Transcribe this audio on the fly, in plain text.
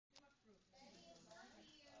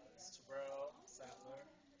It's Terrell Saddler.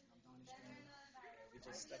 We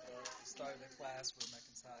just stepped up. We started a class with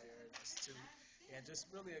McIntyre Institute and just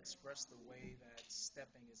really express the way that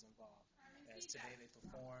stepping is involved. As today they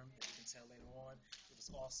performed, as you can tell later on, it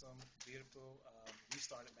was awesome, beautiful. We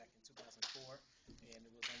started back in 2004, and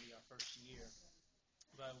it was only our first year.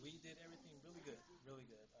 But we did everything really good, really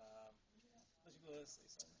good. Let's go ahead and say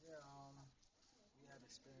something. Yeah, we had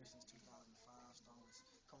experience since 2005, starting with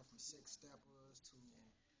coming from 6 steppers to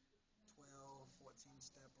 12, 14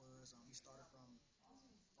 steppers. We started from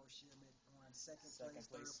first year going second place,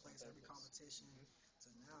 third place, every competition.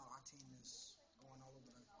 So now our team is going all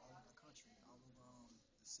over the country, all over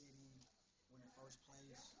the city, winning first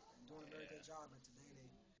place, and doing a very good job. And today they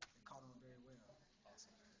caught on very well.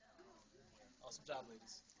 Awesome. Awesome job,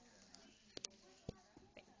 ladies.